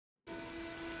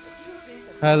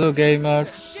Hello gamers,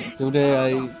 today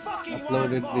I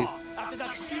uploaded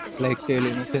this Plague Tale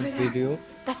Innocence video.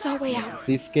 That's our way out.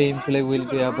 This gameplay will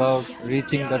be about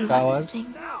reaching the You heard towers. this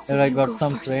thing, so Here I you got go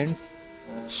some first. friends.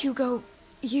 Hugo,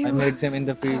 I you made them in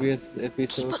the previous keep a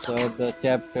episodes or the lookout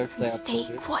chapters I and stay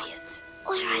uploaded. quiet.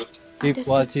 Alright, Keep Understood.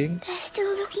 watching, they're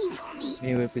still looking for me.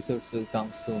 new episodes will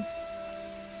come soon.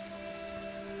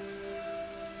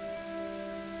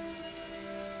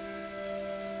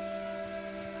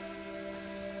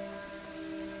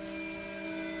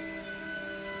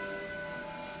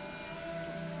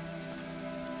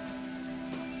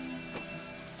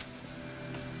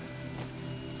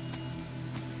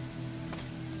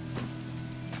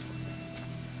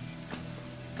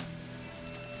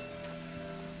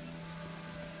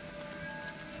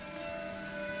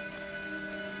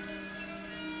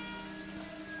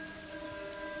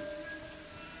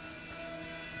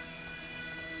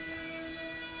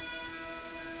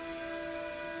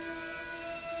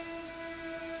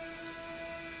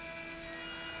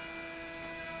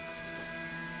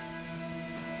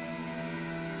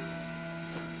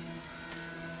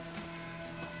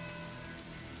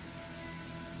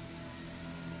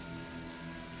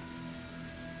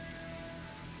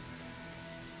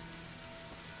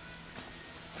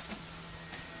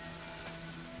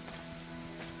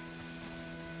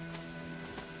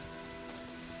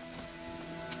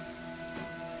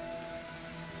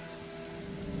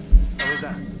 What was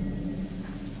that?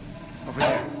 Over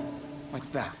there. What's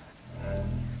that?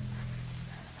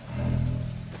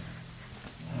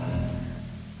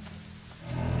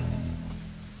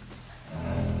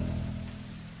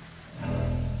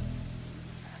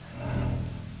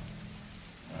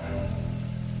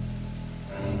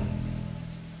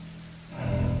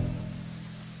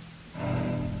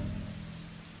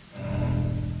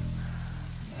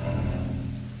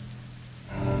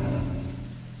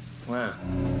 Well,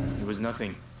 it was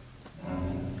nothing.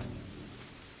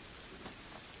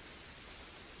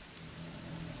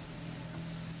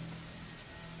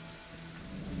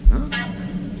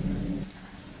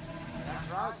 That's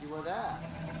right, you were there.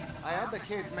 I heard the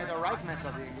kids made a right mess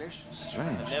of the English.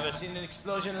 Strange. I've never seen an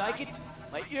explosion like it.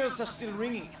 My ears are still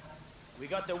ringing. We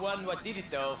got the one what did it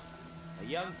though. A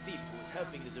young thief who was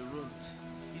helping the Runes.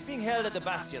 He's being held at the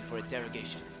Bastion for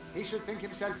interrogation. He should think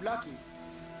himself lucky.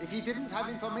 If he didn't have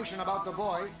information about the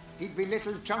boy, he'd be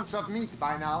little chunks of meat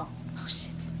by now. Oh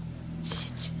shit.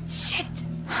 Shit.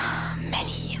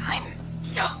 Melly, I'm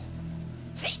low.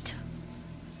 Later.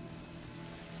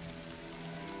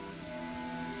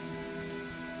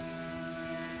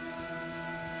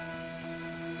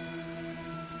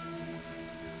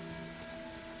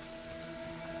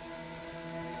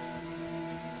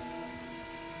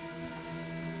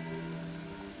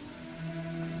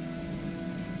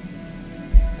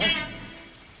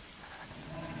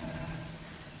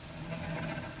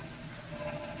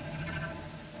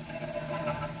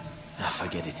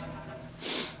 Forget it.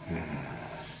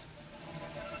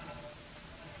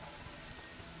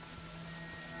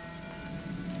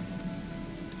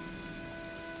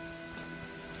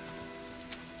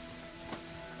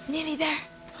 Nearly there.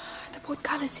 The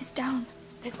portcullis is down.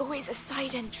 There's always a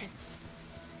side entrance.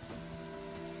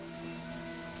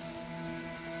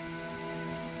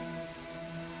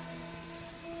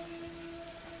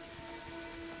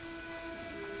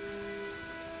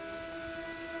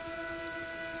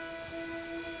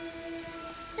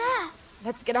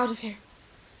 Let's get out of here.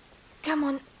 Come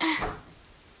on.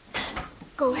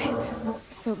 Go ahead.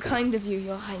 So kind of you,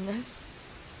 Your Highness.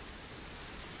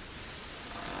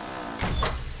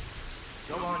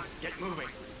 Go on, get moving.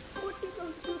 What are you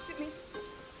going to do to me?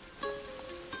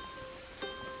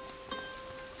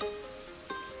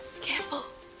 Careful.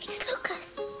 It's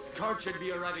Lucas. The cart should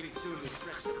be arriving soon with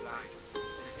fresh supplies. They're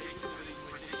taking to the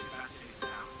Inquisition Bastion in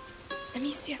town.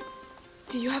 Amicia,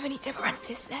 do you have any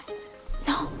Deverantes left?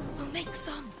 No, we'll make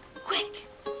some. Quick!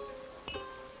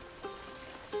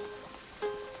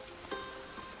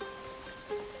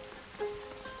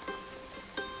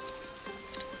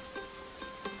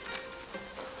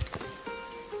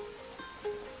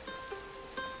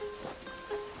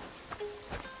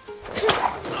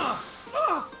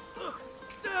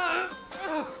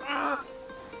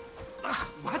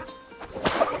 What?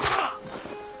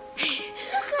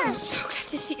 I'm so glad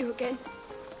to see you again.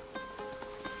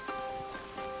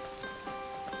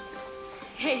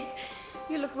 Hey,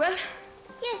 you look well?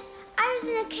 Yes, I was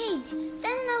in a cage.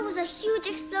 Then there was a huge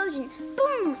explosion.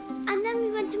 Boom! And then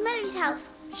we went to Melly's house.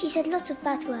 She said lots of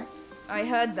bad words. I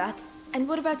heard that. And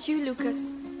what about you,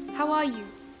 Lucas? How are you?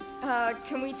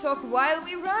 Can we talk while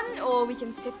we run? Or we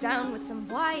can sit down with some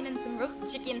wine and some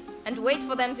roast chicken and wait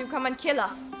for them to come and kill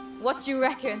us? What do you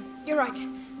reckon? You're right.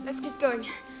 Let's get going.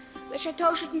 The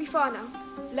chateau shouldn't be far now.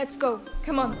 Let's go.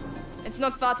 Come on. It's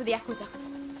not far to the aqueduct.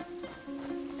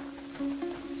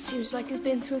 Seems like we've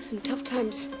been through some tough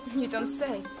times. You don't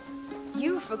say.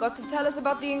 You forgot to tell us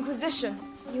about the Inquisition.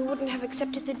 You wouldn't have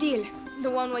accepted the deal. The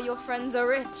one where your friends are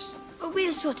rich. But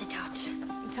we'll sort it out.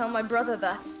 Tell my brother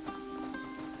that.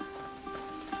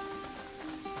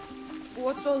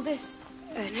 What's all this?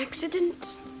 An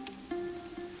accident?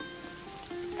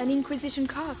 An Inquisition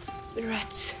cart.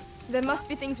 Rats. There must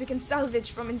be things we can salvage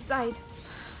from inside.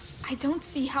 I don't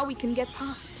see how we can get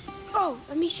past. Oh,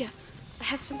 Amicia, I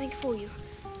have something for you.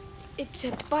 It's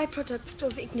a byproduct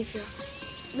of Edifier.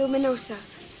 Luminosa.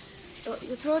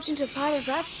 You throw it into a pile of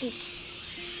rats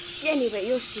and... Anyway,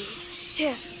 you'll see.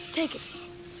 Here, take it.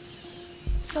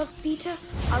 Saltpeter,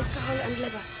 alcohol and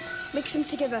leather. Mix them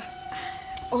together.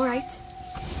 All right.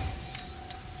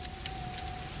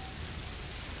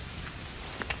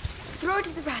 Throw it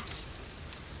at the rats.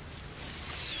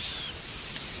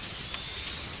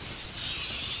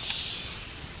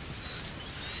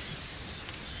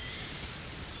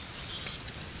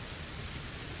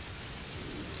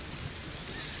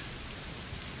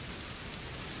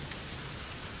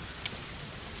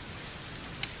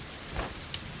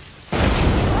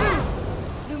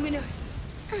 Luminous.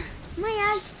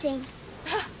 My eyes sting.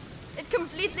 It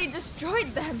completely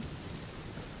destroyed them.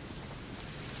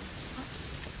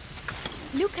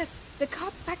 Lucas, the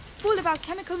cart's packed full of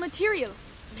alchemical material.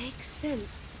 Makes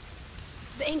sense.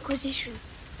 The Inquisition.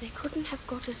 They couldn't have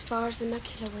got as far as the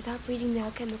macula without reading the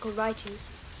alchemical writings.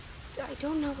 I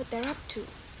don't know what they're up to.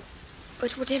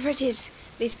 But whatever it is,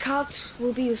 these carts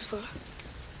will be useful.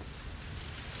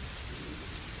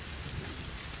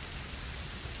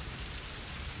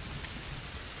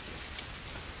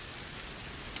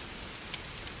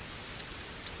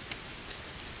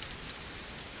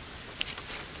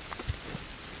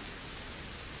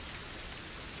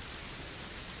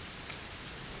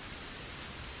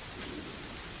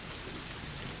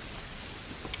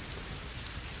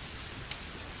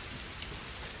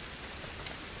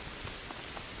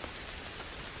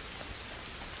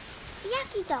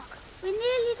 Yucky Doc, we're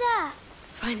nearly there.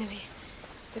 Finally.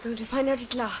 We're going to find out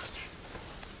at last.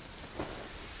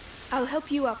 I'll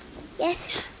help you up. Yes.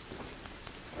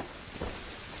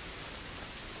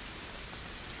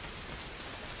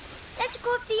 Let's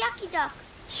go up the Yucky Doc.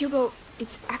 Hugo,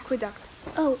 it's aqueduct.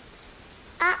 Oh,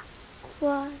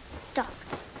 aqueduct.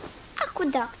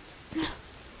 Aqueduct.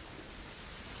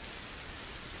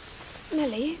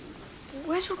 Nellie,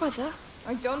 where's your brother?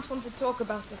 I don't want to talk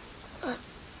about it.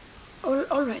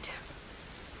 All right.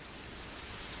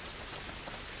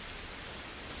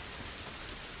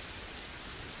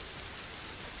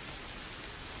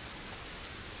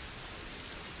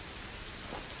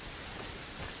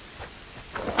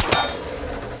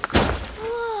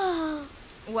 Whoa.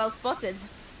 Well spotted.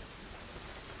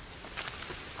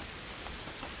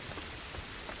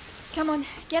 Come on,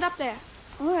 get up there.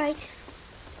 All right.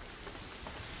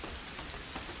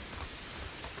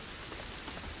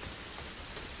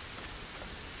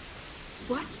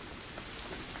 What?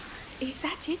 Is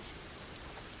that it?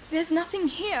 There's nothing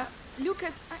here.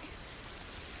 Lucas,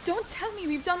 don't tell me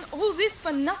we've done all this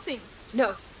for nothing.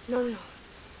 No.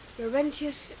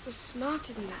 Laurentius was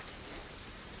smarter than that.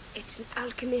 It's an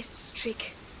alchemist's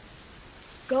trick.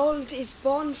 Gold is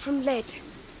born from lead.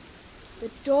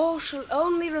 The door shall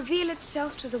only reveal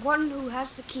itself to the one who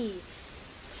has the key.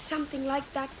 Something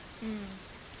like that.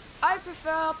 I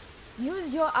prefer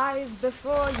use your eyes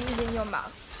before using your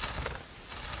mouth.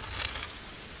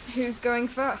 Who's going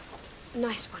first?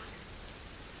 Nice one.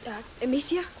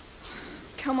 Amicia?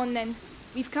 Come on then.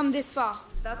 We've come this far.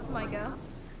 That's my girl.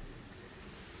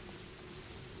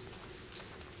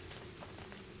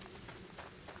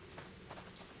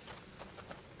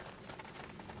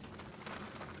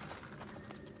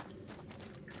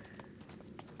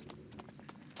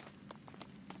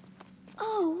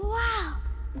 Oh, wow.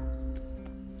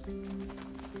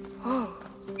 Oh,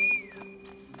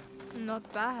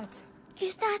 Not bad.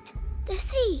 Is that the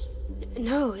sea?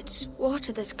 no, it's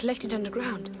water that's collected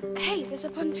underground. Hey, there's a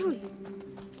pontoon.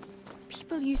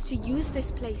 People used to use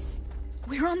this place.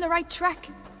 We're on the right track.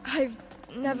 I've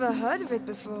never heard of it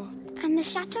before. And the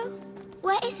chateau?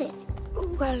 Where is it?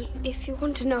 Well, if you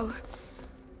want to know,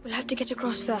 we'll have to get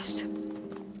across first.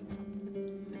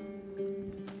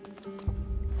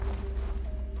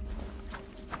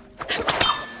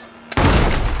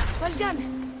 Well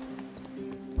done.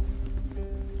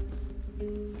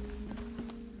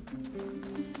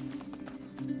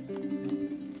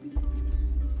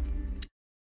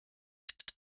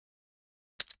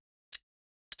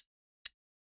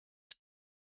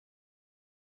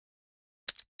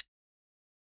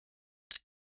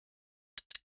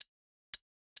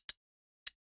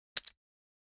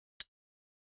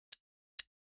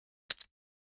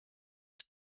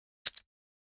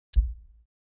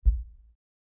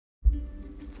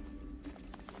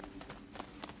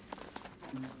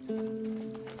 A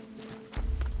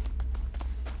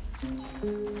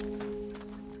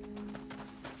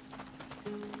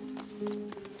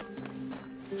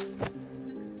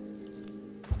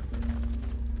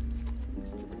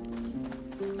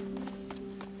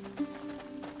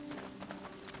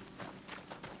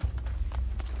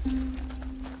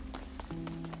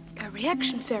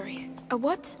reaction ferry. A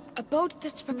what? A boat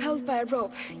that's propelled by a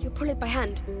rope. You pull it by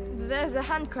hand. There's a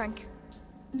hand crank.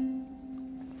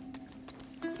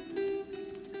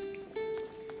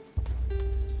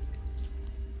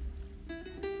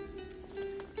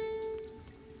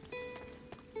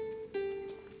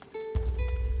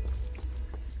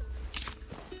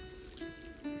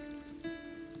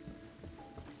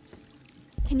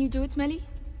 Can you do it, Melly?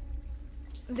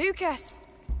 Lucas!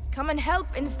 Come and help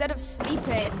instead of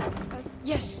sleeping.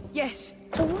 Yes, yes.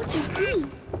 The water's green.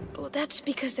 Oh, that's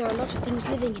because there are a lot of things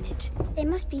living in it. They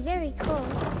must be very cold.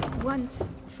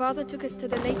 Once, Father took us to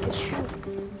the lake at Shuv,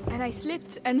 and I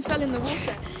slipped and fell in the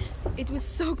water. It was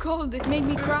so cold, it made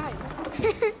me cry.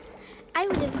 I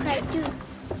would have cried too.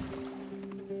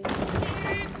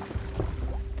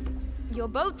 Your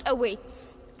boat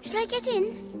awaits. Shall I get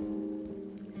in?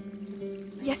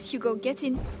 Yes, Hugo, get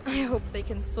in. I hope they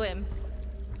can swim.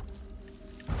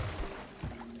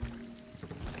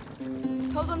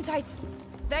 Hold on tight.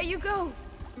 There you go.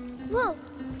 Whoa!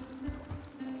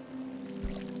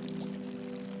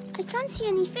 I can't see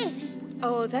any fish.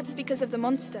 Oh, that's because of the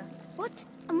monster. What?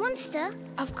 A monster?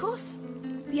 Of course.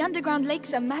 The underground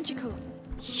lakes are magical.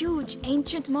 Huge,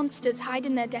 ancient monsters hide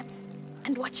in their depths.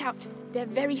 And watch out, they're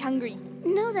very hungry.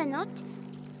 No, they're not.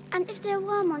 And if there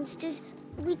were monsters,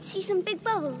 we'd see some big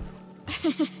bubbles.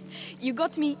 You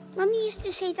got me. Mummy used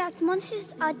to say that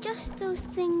monsters are just those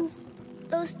things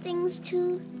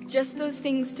to... Just those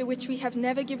things to which we have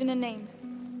never given a name.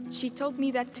 She told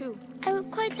me that too. I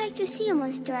would quite like to see a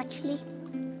monster, actually.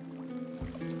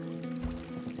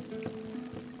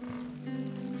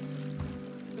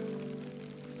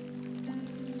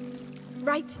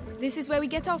 Right, this is where we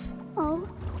get off. Oh,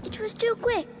 it was too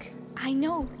quick. I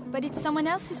know, but it's someone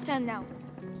else's turn now.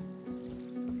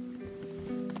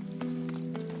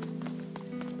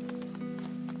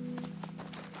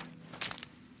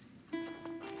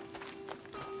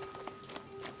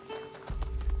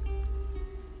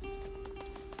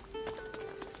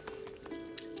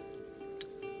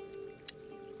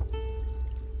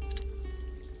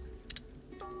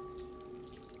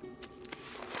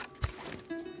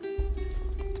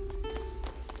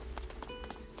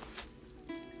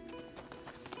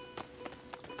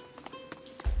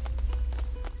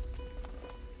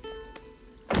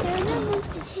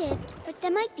 Here, but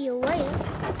there might be a whale.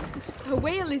 A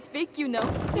whale is big, you know.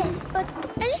 Yes, but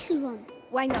a little one.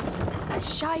 Why not? A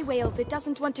shy whale that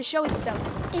doesn't want to show itself.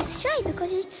 It's shy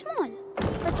because it's small,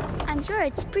 but I'm sure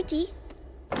it's pretty.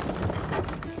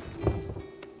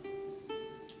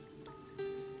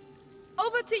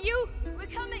 Over to you! We're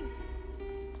coming!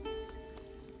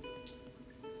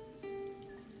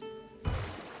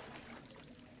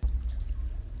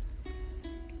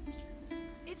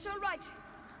 It's all right.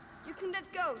 You can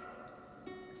let go.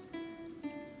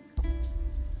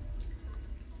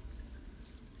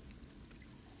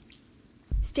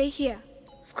 Stay here.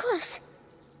 Of course.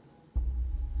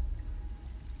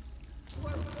 Whoa.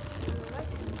 Right?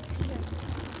 Yeah.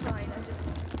 Fine, I just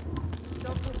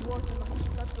don't put water on.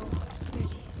 That's all.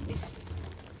 Really, listen.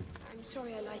 I'm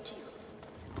sorry I lied to you.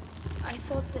 I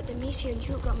thought that Amicia and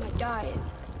Hugo might die,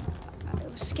 and I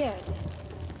was scared.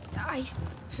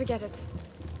 Forget it.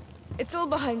 It's all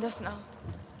behind us now.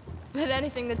 But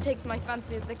anything that takes my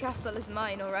fancy at the castle is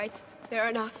mine, all right? Fair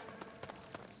enough.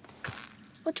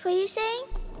 What were you saying?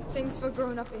 Things for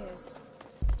grown-up ears.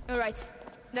 All right,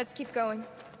 let's keep going.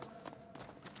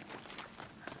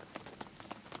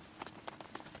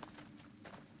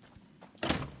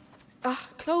 Ah,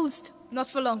 closed. Not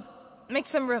for long. Make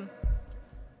some room.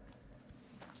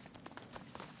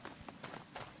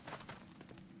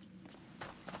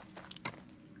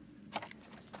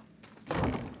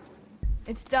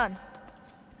 It's done.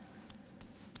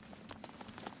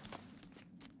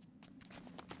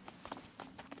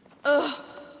 Oh,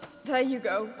 there you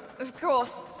go. Of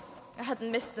course. I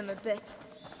hadn't missed them a bit.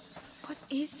 What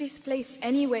is this place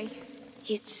anyway?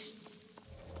 It's...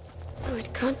 Oh,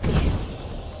 it can't be. I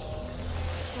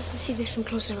have to see this from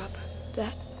closer up.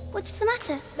 That... What's the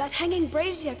matter? That hanging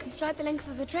brazier can slide the length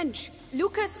of the trench.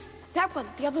 Lucas! That one,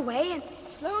 the other way, and...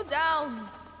 Slow down.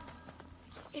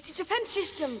 It's a defense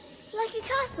system. Like a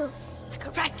castle. Like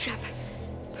a rat trap.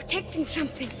 Protecting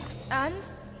something. And?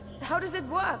 How does it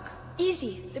work?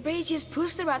 Easy. The braziers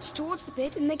push the rats towards the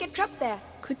pit and they get trapped there.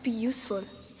 Could be useful.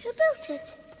 Who built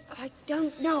it? I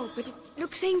don't know, but it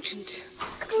looks ancient.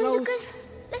 Come on, Lucas.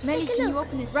 Let's Melly, take a can look. you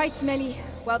open it? Right, Melly.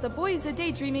 While the boys are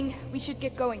daydreaming, we should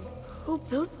get going. Who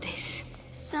built this?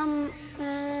 Some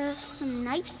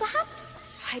knights, perhaps?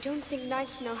 I don't think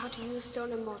knights know how to use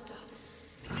stone and mortar.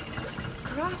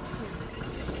 Craftsmen.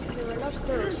 There were a lot of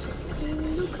those.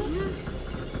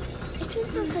 Lucas? It was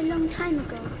built a long time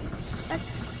ago. But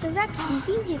the rats haven't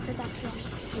been here for that long.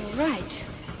 You're right.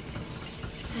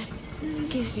 That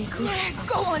gives me goosebumps.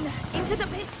 Go on! Into the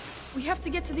pit! We have to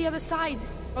get to the other side.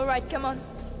 Alright, come on.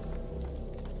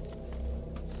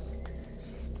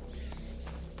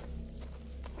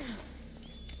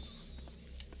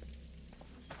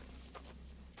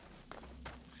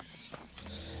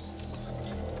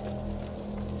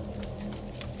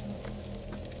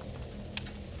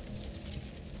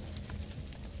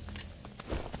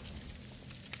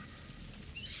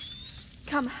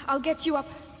 Come, I'll get you up.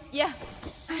 Yeah.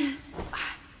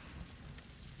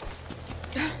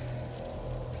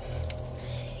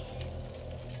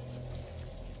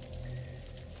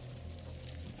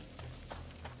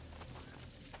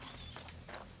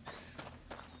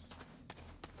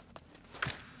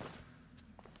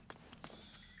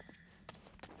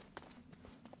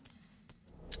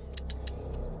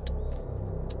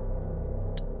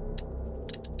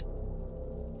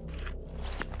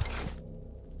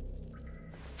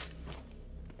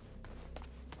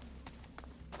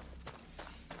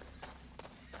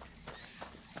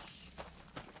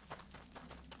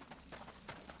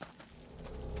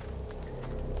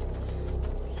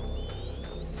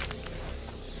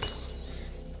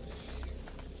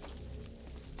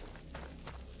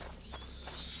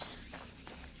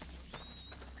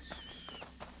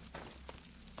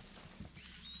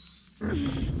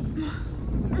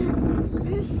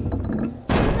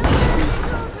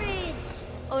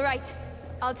 All right,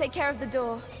 I'll take care of the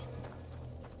door.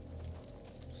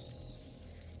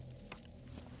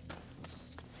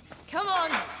 Come on,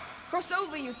 cross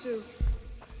over, you two.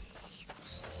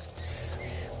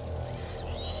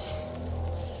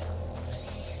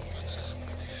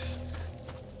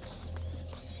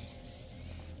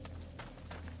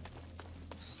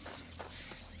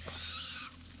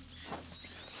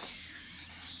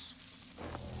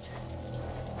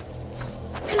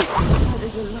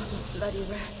 There's a lot of bloody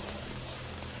rats.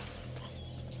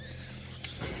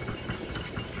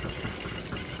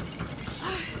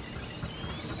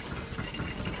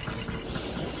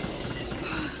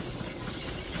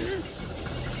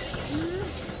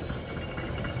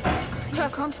 You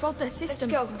can't fault their system.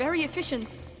 Let's go. Very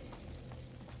efficient.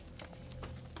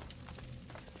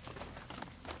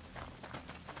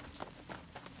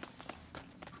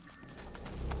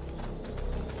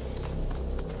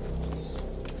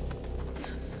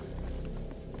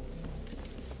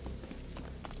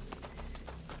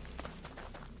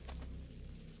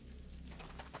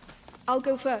 I'll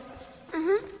go first.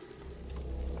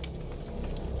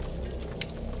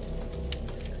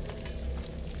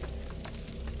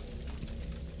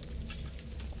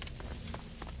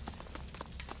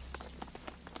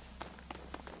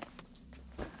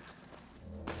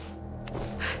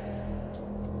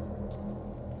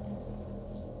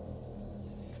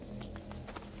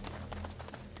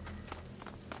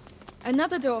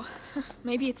 Another door.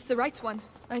 Maybe it's the right one.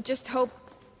 I just hope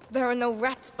there are no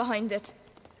rats behind it.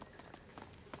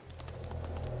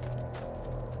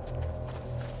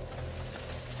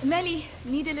 Melly,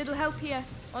 need a little help here.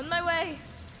 On my way.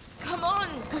 Come on!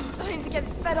 I'm starting to get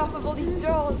fed up of all these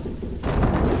doors.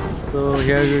 So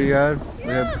here we are.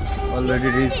 We have already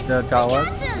reached the tower.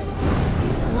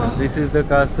 This is the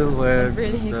castle where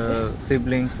the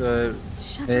siblings were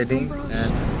heading,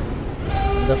 and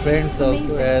the friends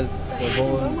also, as the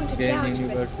whole game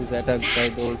universe is attacked by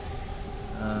those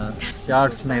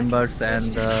charts members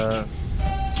and the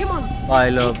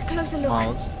pile of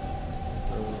mouse.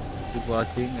 So keep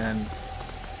watching, and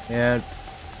here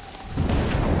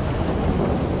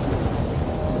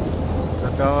the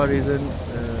tower isn't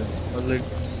already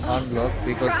unlocked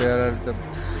because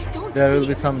there will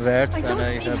be some rats, and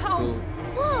I have to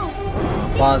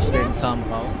pass them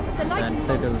somehow and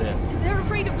settle them. They're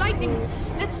afraid of lightning.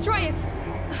 Let's try it.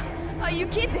 Are you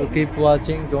kidding? So keep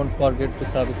watching, don't forget to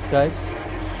subscribe,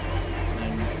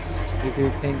 and if you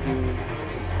think you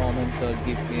comment or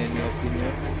give me any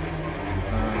opinion,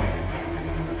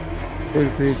 feel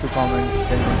free to comment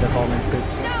them in the comment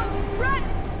section. No, run!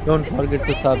 Don't This forget is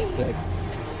to crazy. subscribe.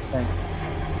 Thanks.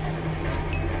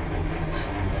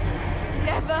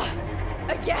 Never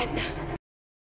again.